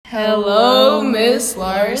Hello, Miss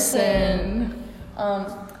Larson.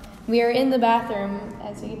 We are in the bathroom,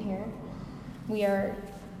 as you can hear. We are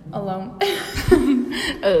alone.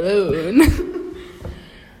 Alone.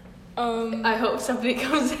 I hope somebody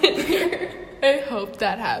comes in here. I hope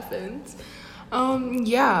that happens.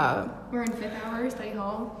 Yeah. We're in 5th hour study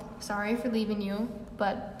hall. Sorry for leaving you,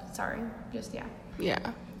 but sorry. Yeah.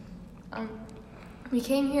 We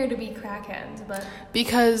came here to be crackheads, but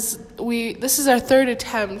Because this is our third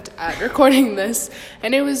attempt at recording this,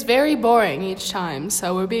 and it was very boring each time,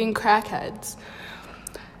 so we're being crackheads.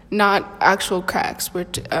 Not actual cracks. We're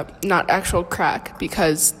not actual crack,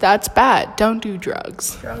 because that's bad. Don't do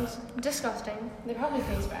drugs. drugs, disgusting. They probably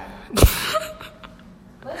taste bad.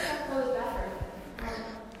 Let's not close the bathroom.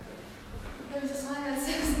 There's a sign that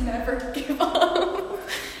says never give up.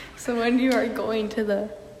 So when you are going to the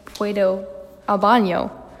Puerto al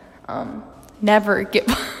baño, never give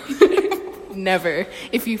up. Never.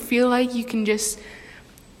 If you feel like you can just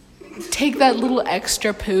take that little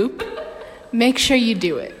extra poop, make sure you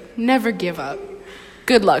do it. Never give up.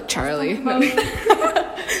 Good luck, Charlie.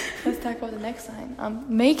 Let's talk about the next sign.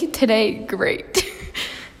 Make today great.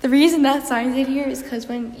 The reason that sign's in here is because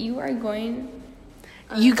when you are going...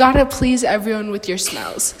 You gotta please everyone with your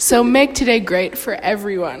smells. So make today great for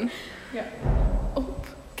everyone. Yeah. Oh.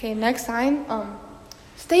 Okay, next sign.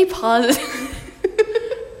 Stay positive.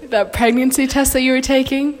 That pregnancy test that you were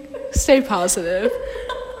taking, stay positive.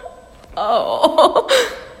 Oh.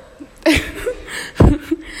 You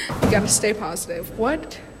gotta stay positive.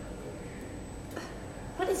 What?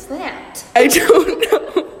 What is that? I don't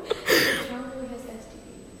know.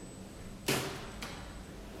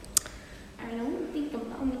 I don't think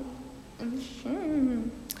about me.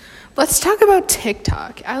 Let's talk about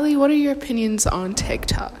TikTok. Allie, what are your opinions on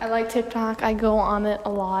TikTok? I like TikTok. I go on it a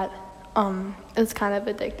lot. It's kind of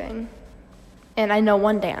addicting. And I know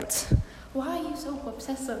one dance. Why are you so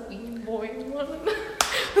obsessed with being boy?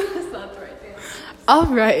 That's not the right dance. All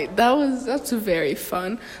right, that's very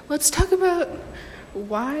fun. Let's talk about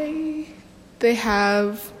why they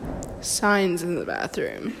have signs in the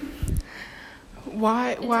bathroom.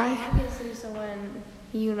 Why? Obviously, so when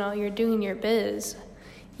you're doing your biz,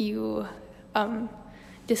 you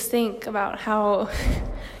just think about how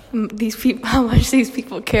how much these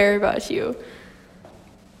people care about you.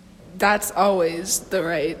 That's always the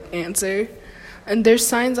right answer. And there's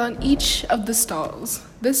signs on each of the stalls.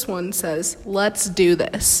 This one says, "Let's do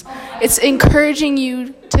this." It's encouraging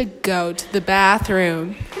you to go to the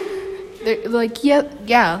bathroom. They're like,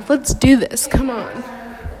 yeah, let's do this. Come on.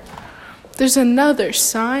 There's another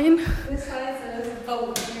sign. This sign says,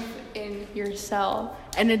 "Believe in yourself."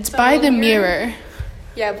 And it's by the mirror.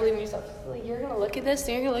 Yeah, believe in yourself. Like, you're going to look at this,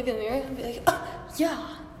 and you're going to look in the mirror and be like, oh,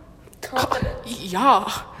 yeah. Confident.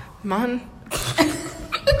 Yeah, man.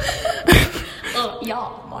 Yeah,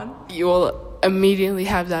 man. You will immediately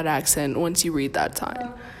have that accent once you read that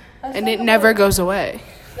sign. And it never goes away.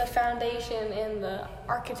 The foundation and the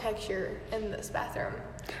architecture in this bathroom.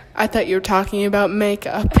 I thought you were talking about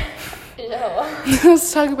makeup. No.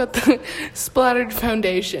 Let's talk about the splattered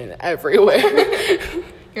foundation everywhere.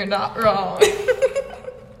 You're not wrong.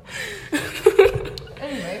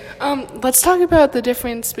 Anyway. Let's talk about the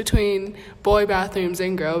difference between boy bathrooms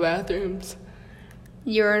and girl bathrooms.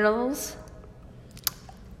 Urinals.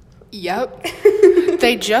 Yep.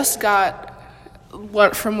 They just got,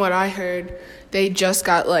 from what I heard, they just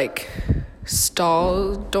got, like,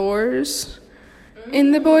 stall doors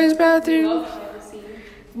in the boys' bathroom.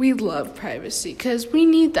 We love privacy because we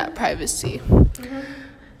need that privacy. Mm-hmm.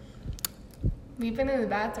 We've been in the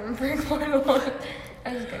bathroom for quite a while.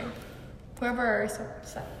 That's okay. Whoever our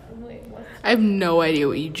I have no idea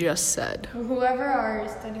what you just said. Whoever our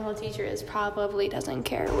study hall teacher is probably doesn't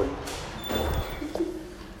care. Danny!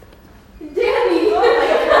 Oh my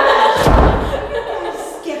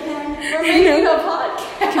gosh! Skipping. We're making a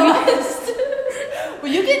podcast.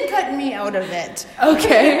 Well, you can cut me out of it.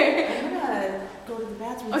 Okay. I'm gonna go to the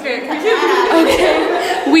bathroom.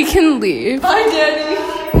 Okay. We can leave. Bye, Danny.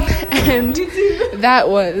 And that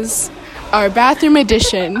was our bathroom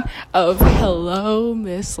edition of Hello,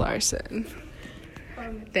 Miss Larson.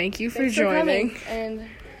 Thank you for joining. Coming, and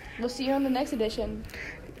we'll see you on the next edition.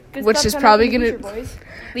 Good Which stuff is coming probably in the gonna- future, boys.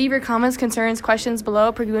 Leave your comments, concerns, questions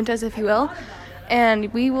below, preguntas if you will,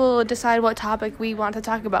 and we will decide what topic we want to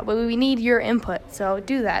talk about. But we need your input, so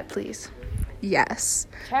do that, please. Yes.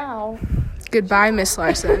 Ciao. Goodbye, Miss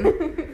Larson.